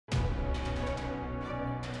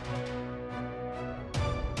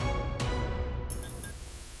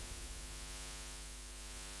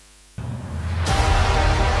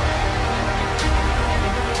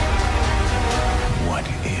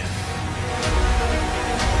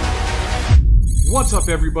What's up,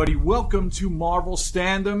 everybody? Welcome to Marvel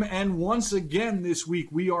Standom, and once again this week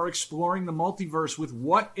we are exploring the multiverse with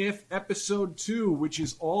What If Episode 2, which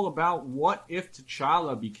is all about what if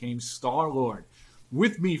T'Challa became Star-Lord.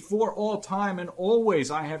 With me for all time and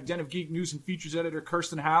always, I have Den of Geek News and Features editor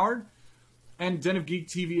Kirsten Howard and Den of Geek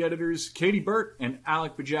TV editors Katie Burt and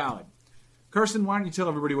Alec Bajalid. Kirsten, why don't you tell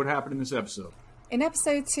everybody what happened in this episode? In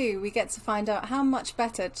episode 2, we get to find out how much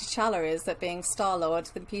better T'Challa is at being Star-Lord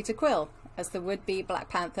than Peter Quill, as the would-be Black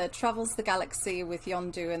Panther travels the galaxy with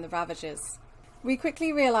Yondu and the Ravagers. We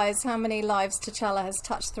quickly realise how many lives T'Challa has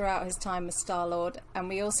touched throughout his time as Star-Lord, and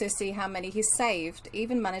we also see how many he's saved,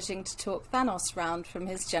 even managing to talk Thanos round from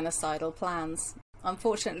his genocidal plans.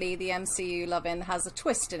 Unfortunately, the MCU love-in has a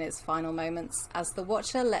twist in its final moments, as the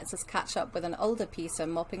Watcher lets us catch up with an older Peter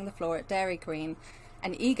mopping the floor at Dairy Queen,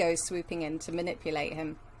 and Ego swooping in to manipulate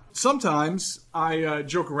him. Sometimes I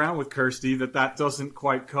joke around with Kirsty that doesn't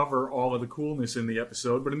quite cover all of the coolness in the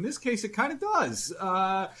episode, but in this case it kind of does.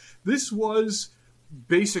 This was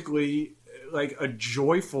basically like a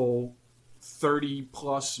joyful 30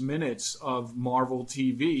 plus minutes of Marvel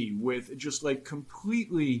TV with just like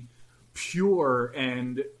completely pure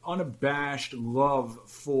and unabashed love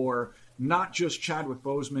for not just Chadwick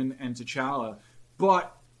Boseman and T'Challa,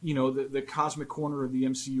 but you know, the cosmic corner of the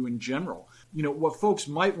MCU in general. You know, what folks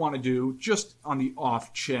might want to do, just on the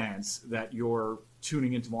off chance that you're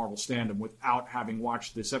tuning into Marvel Standom without having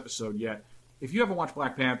watched this episode yet, if you haven't watched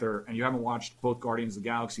Black Panther and you haven't watched both Guardians of the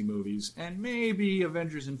Galaxy movies and maybe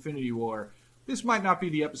Avengers Infinity War, this might not be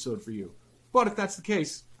the episode for you. But if that's the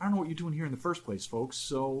case, I don't know what you're doing here in the first place, folks.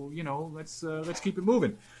 So, you know, let's keep it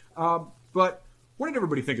moving. But what did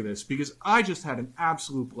everybody think of this? Because I just had an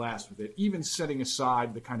absolute blast with it, even setting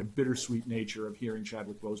aside the kind of bittersweet nature of hearing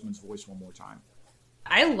Chadwick Boseman's voice one more time.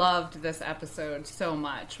 I loved this episode so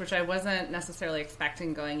much, which I wasn't necessarily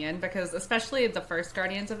expecting going in, because especially the first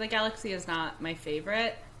Guardians of the Galaxy is not my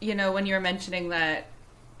favorite. You know, when you were mentioning that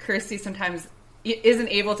Kirsty sometimes isn't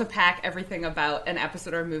able to pack everything about an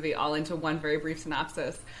episode or movie all into one very brief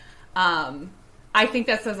synopsis, I think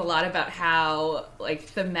that says a lot about how, like,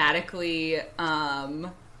 thematically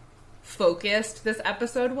focused this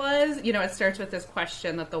episode was. You know, it starts with this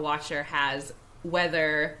question that the Watcher has,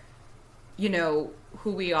 whether, you know,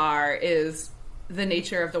 who we are is the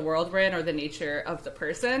nature of the world we're in or the nature of the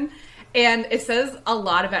person. And it says a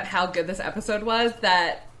lot about how good this episode was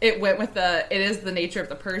that it went with it is the nature of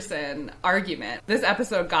the person argument. This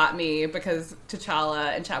episode got me because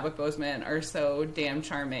T'Challa and Chadwick Boseman are so damn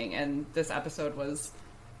charming, and this episode was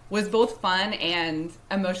both fun and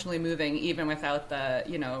emotionally moving, even without the,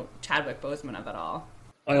 you know, Chadwick Boseman of it all.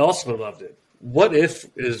 I also loved it. What If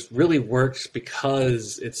really works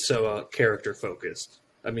because it's so character focused.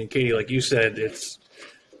 I mean, Katie, like you said, it's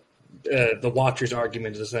the Watcher's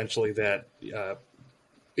argument is essentially that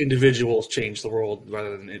individuals change the world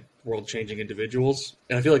rather than world-changing individuals.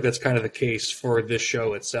 And I feel like that's kind of the case for this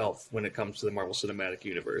show itself when it comes to the Marvel Cinematic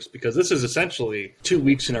Universe, because this is essentially 2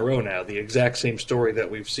 weeks in a row now, the exact same story that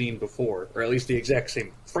we've seen before, or at least the exact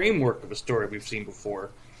same framework of a story we've seen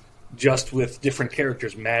before, just with different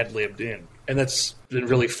characters mad-libbed in. And that's been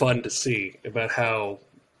really fun to see about how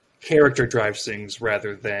character drives things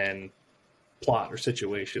rather than plot or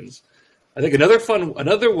situations. I think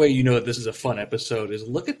another way you know that this is a fun episode is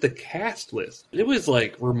look at the cast list. It was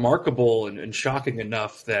like remarkable and shocking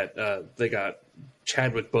enough that they got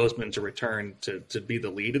Chadwick Boseman to return to be the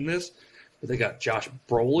lead in this. They got Josh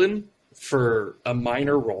Brolin for a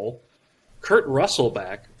minor role, Kurt Russell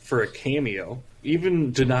back for a cameo,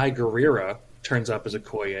 even Denai Guerrera turns up as a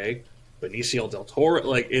Koye, Benicio del Toro,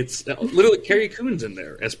 like it's literally Carrie Coon's in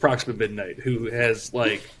there as Proxima Midnight, who has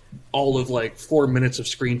like all of like 4 minutes of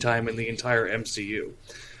screen time in the entire MCU.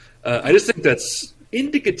 I just think that's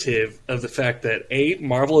indicative of the fact that A,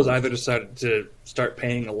 Marvel has either decided to start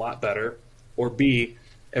paying a lot better, or B,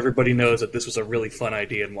 everybody knows that this was a really fun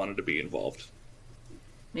idea and wanted to be involved.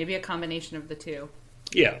 Maybe a combination of the two.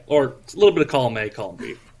 Yeah, or a little bit of column A, column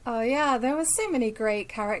B. Oh yeah, there were so many great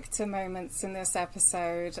character moments in this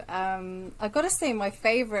episode. I've got to say my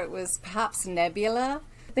favourite was perhaps Nebula.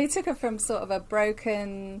 They took her from sort of a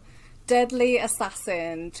broken, deadly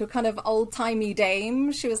assassin to a kind of old-timey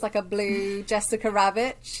dame. She was like a blue Jessica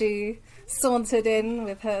Rabbit. She sauntered in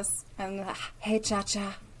with her and, hey,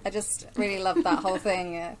 cha-cha. I just really loved that whole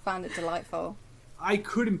thing. I found it delightful. I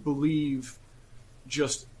couldn't believe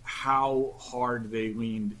just how hard they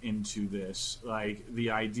leaned into this. Like,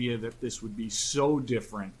 the idea that this would be so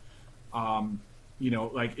different. You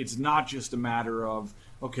know, like, it's not just a matter of,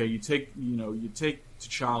 okay, you take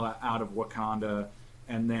T'Challa out of Wakanda,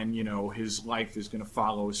 and then, you know, his life is going to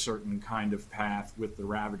follow a certain kind of path with the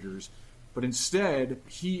Ravagers. but instead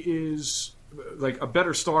he is like a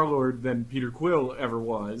better Star-Lord than Peter Quill ever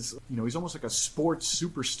was. You know, he's almost like a sports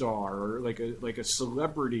superstar, or like a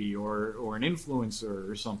celebrity, or an influencer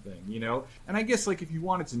or something, you know? And I guess, like, if you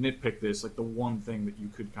wanted to nitpick this, like, the one thing that you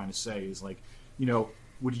could kind of say is, like, you know,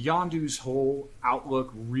 would Yondu's whole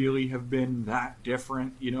outlook really have been that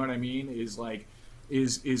different? You know what I mean? Is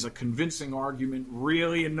a convincing argument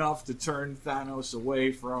really enough to turn Thanos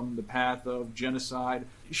away from the path of genocide?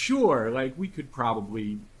 Sure, like, we could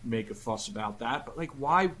probably make a fuss about that, but, like,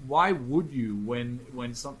 why would you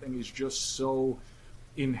when something is just so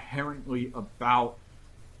inherently about,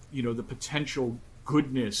 you know, the potential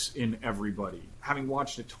goodness in everybody? Having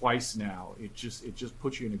watched it twice now, it just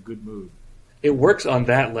puts you in a good mood. It works on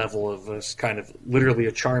that level of this kind of literally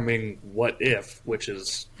a charming what if, which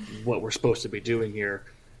is what we're supposed to be doing here.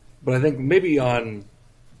 But I think maybe on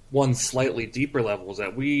one slightly deeper level is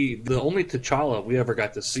that the only T'Challa we ever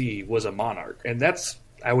got to see was a monarch. And that's,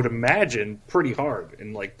 I would imagine, pretty hard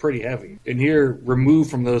and like pretty heavy. And here,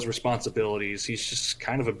 removed from those responsibilities, he's just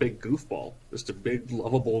kind of a big goofball. Just a big,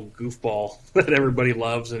 lovable goofball that everybody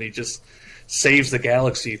loves, and he just saves the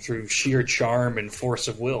galaxy through sheer charm and force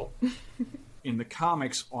of will. In the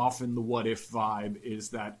comics, often the what if vibe is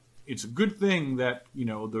that it's a good thing that, you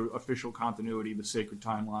know, the official continuity, the sacred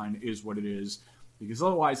timeline is what it is, because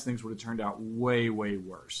otherwise things would have turned out way, way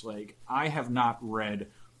worse. Like, I have not read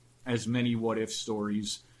as many what if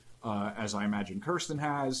stories as I imagine Kirsten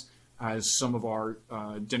has, as some of our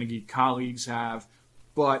Den of Geek colleagues have,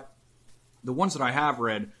 but the ones that I have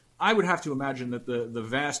read, I would have to imagine that the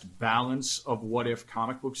vast balance of what if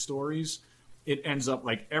comic book stories, it ends up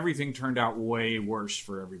like everything turned out way worse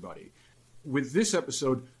for everybody. With this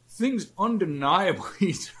episode, things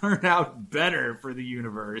undeniably turn out better for the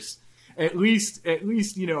universe. At least,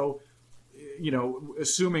 you know,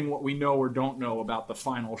 assuming what we know or don't know about the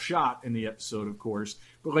final shot in the episode, of course.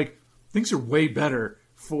 But like, things are way better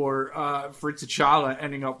for T'Challa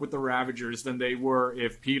ending up with the Ravagers than they were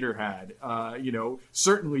if Peter had. You know,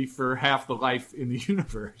 certainly for half the life in the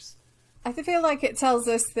universe. I feel like it tells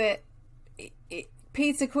us that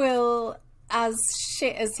Peter Quill, as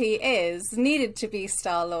shit as he is, needed to be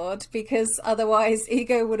Star-Lord, because otherwise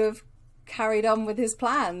Ego would have carried on with his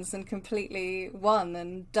plans and completely won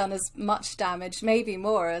and done as much damage, maybe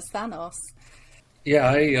more, as Thanos.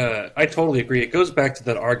 Yeah, I totally agree. It goes back to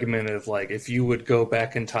that argument of, like, if you would go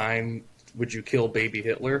back in time, would you kill baby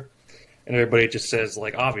Hitler? And everybody just says,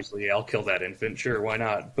 like, obviously, I'll kill that infant. Sure, why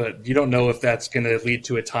not? But you don't know if that's going to lead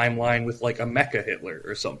to a timeline with, like, a mecha Hitler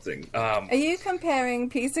or something. Are you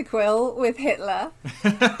comparing Peter Quill with Hitler?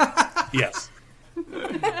 Yes. We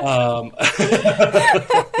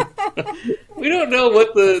don't know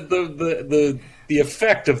what the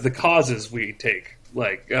effect of the causes we take.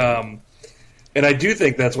 Like, and I do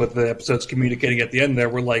think that's what the episode's communicating at the end there.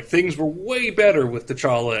 Where, like, things were way better with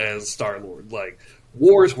T'Challa as Star-Lord. Like,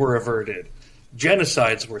 wars were averted.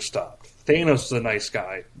 Genocides were stopped. Thanos was a nice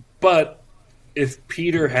guy. But if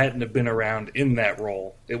Peter hadn't have been around in that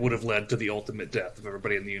role, it would have led to the ultimate death of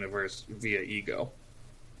everybody in the universe via Ego.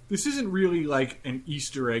 This isn't really like an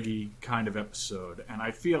Easter eggy kind of episode, and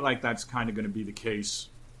I feel like that's kind of going to be the case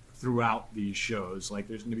throughout these shows. Like,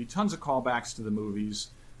 there's going to be tons of callbacks to the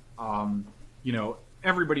movies. You know,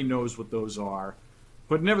 everybody knows what those are.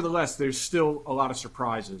 But nevertheless, there's still a lot of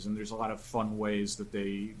surprises, and there's a lot of fun ways that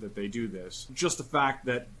they do this. Just the fact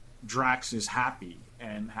that Drax is happy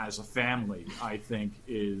and has a family, I think,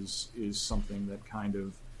 is something that kind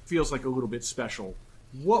of feels like a little bit special.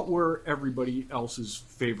 What were everybody else's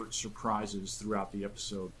favorite surprises throughout the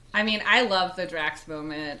episode? I mean, I love the Drax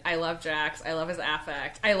moment. I love Drax. I love his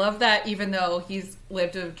affect. I love that even though he's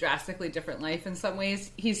lived a drastically different life in some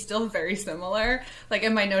ways, he's still very similar. Like,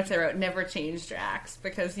 in my notes I wrote, never change Drax,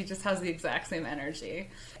 because he just has the exact same energy.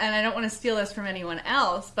 And I don't want to steal this from anyone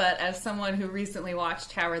else, but as someone who recently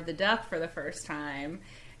watched Howard the Duck for the first time,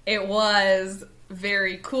 it was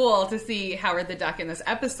very cool to see Howard the Duck in this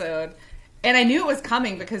episode. And I knew it was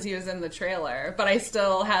coming because he was in the trailer, but I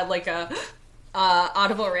still had like a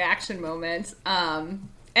audible reaction moment. And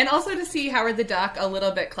also to see Howard the Duck a little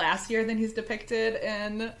bit classier than he's depicted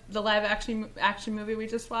in the live action movie we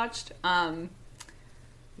just watched.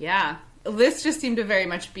 Yeah. This just seemed to very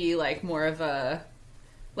much be like more of a,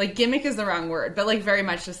 like, gimmick is the wrong word, but like very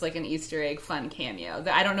much just like an Easter egg fun cameo.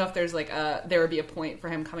 I don't know if there's like there would be a point for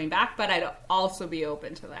him coming back, but I'd also be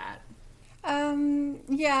open to that.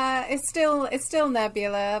 Yeah, it's still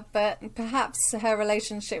Nebula, but perhaps her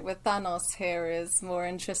relationship with Thanos here is more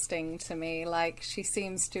interesting to me. Like, she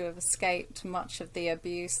seems to have escaped much of the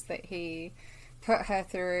abuse that he put her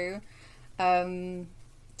through.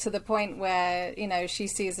 To to the point where, you know, she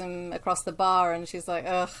sees him across the bar and she's like,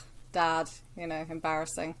 ugh, Dad, you know,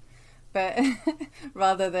 embarrassing. But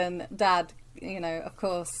rather than Dad, you know, of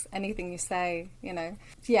course, anything you say, you know.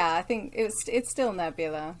 Yeah, I think it's still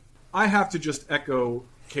Nebula. I have to just echo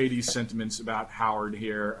Katie's sentiments about Howard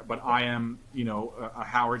here, but I am, you know, a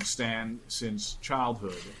Howard stan since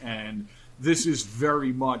childhood, and this is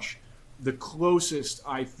very much the closest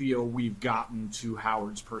I feel we've gotten to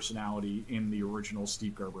Howard's personality in the original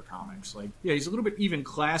Steve Gerber comics. Like, yeah, he's a little bit even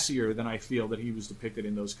classier than I feel that he was depicted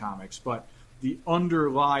in those comics, but the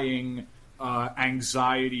underlying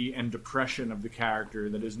anxiety and depression of the character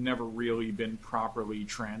that has never really been properly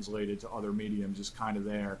translated to other mediums is kind of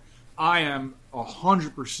there. I am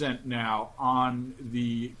 100% now on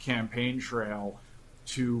the campaign trail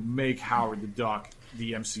to make Howard the Duck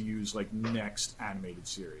the MCU's like next animated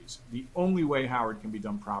series. The only way Howard can be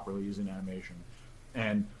done properly is in animation,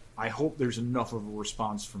 and I hope there's enough of a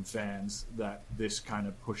response from fans that this kind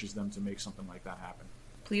of pushes them to make something like that happen.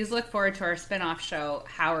 Please look forward to our spin-off show,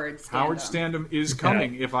 Howard Standom. Howard Standom is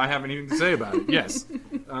coming, if I have anything to say about it. Yes.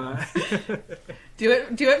 Do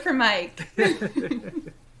it for Mike.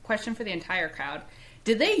 Question for the entire crowd.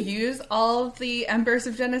 Did they use all of the embers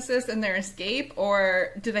of Genesis in their escape, or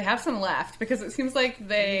do they have some left? Because it seems like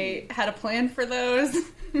they had a plan for those,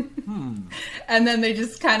 and then they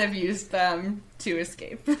just kind of used them to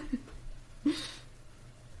escape.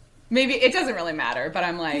 Maybe it doesn't really matter, but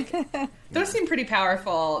I'm like, those seem pretty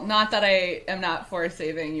powerful. Not that I am not for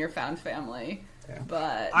saving your found family,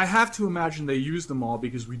 but I have to imagine they used them all,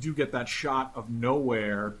 because we do get that shot of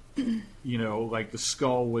nowhere, you know, like the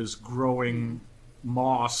skull was growing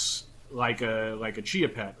moss like a chia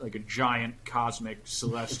pet, like a giant cosmic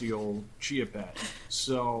celestial chia pet.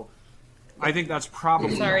 So I think that's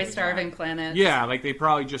probably sorry, starving planet. Yeah, like they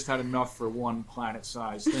probably just had enough for one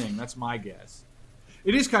planet-sized thing. That's my guess.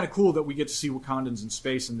 It is kind of cool that we get to see Wakandans in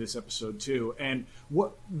space in this episode too. And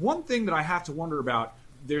one thing that I have to wonder about,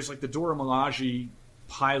 there's like the Dora Milaje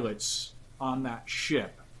pilots on that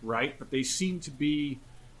ship, right? But they seem to be,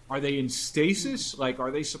 are they in stasis? Like, are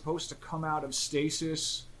they supposed to come out of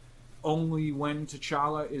stasis only when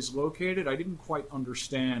T'Challa is located? I didn't quite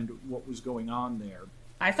understand what was going on there.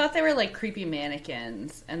 I thought they were like creepy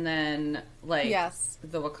mannequins, and then like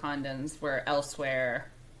the Wakandans were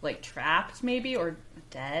elsewhere, like trapped maybe, or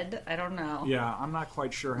dead. I don't know. Yeah, I'm not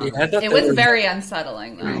quite sure how. It was very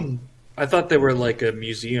unsettling, though. I thought they were like a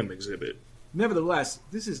museum exhibit. Nevertheless,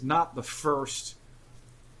 this is not the first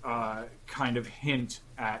kind of hint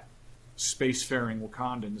at spacefaring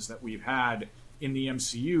Wakandans that we've had in the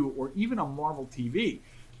MCU or even on Marvel TV.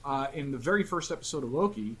 In the very first episode of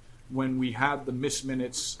Loki, when we had the Miss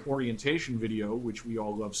Minutes orientation video, which we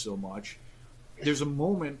all love so much, there's a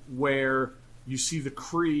moment where you see the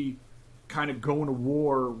Kree kind of going to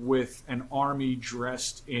war with an army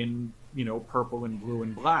dressed in, you know, purple and blue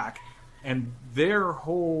and black, and their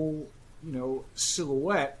whole, you know,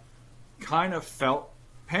 silhouette kind of felt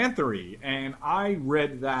Panther-y, and I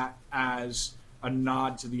read that as a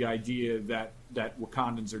nod to the idea that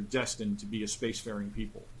Wakandans are destined to be a spacefaring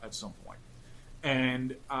people at some point.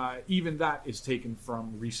 And even that is taken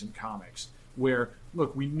from recent comics, where,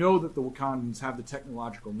 look, we know that the Wakandans have the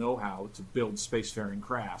technological know-how to build spacefaring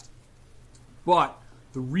craft, but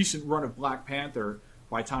the recent run of Black Panther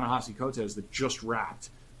by Ta-Nehisi Coates that just wrapped,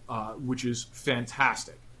 which is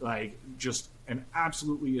fantastic, like just an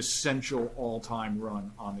absolutely essential all-time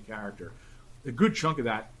run on the character. A good chunk of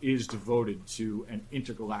that is devoted to an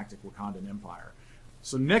intergalactic Wakandan empire.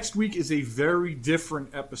 So next week is a very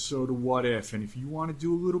different episode of What If, and if you want to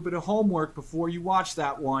do a little bit of homework before you watch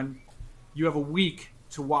that one, you have a week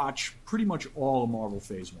to watch pretty much all of Marvel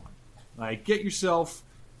Phase 1. Like, get yourself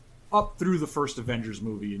up through the first Avengers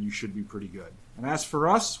movie, and you should be pretty good. And as for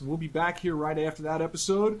us, we'll be back here right after that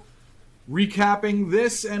episode, recapping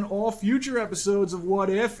this and all future episodes of What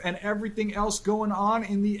If and everything else going on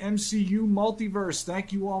in the MCU multiverse.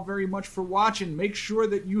 Thank you all very much for watching. Make sure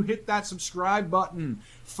that you hit that subscribe button.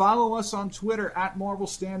 Follow us on Twitter at Marvel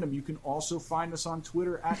Standom. You can also find us on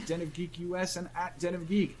Twitter at Den of Geek US and at Den of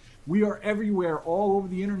Geek. We are everywhere, all over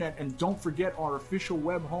the internet, and don't forget our official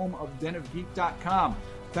web home of denofgeek.com.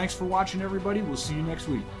 Thanks for watching, everybody. We'll see you next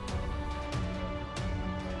week.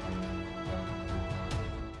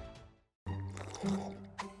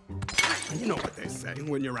 You know what they say,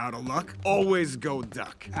 when you're out of luck, always go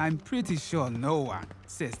duck. I'm pretty sure no one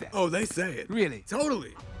says that. Oh, they say it. Really?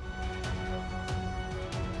 Totally.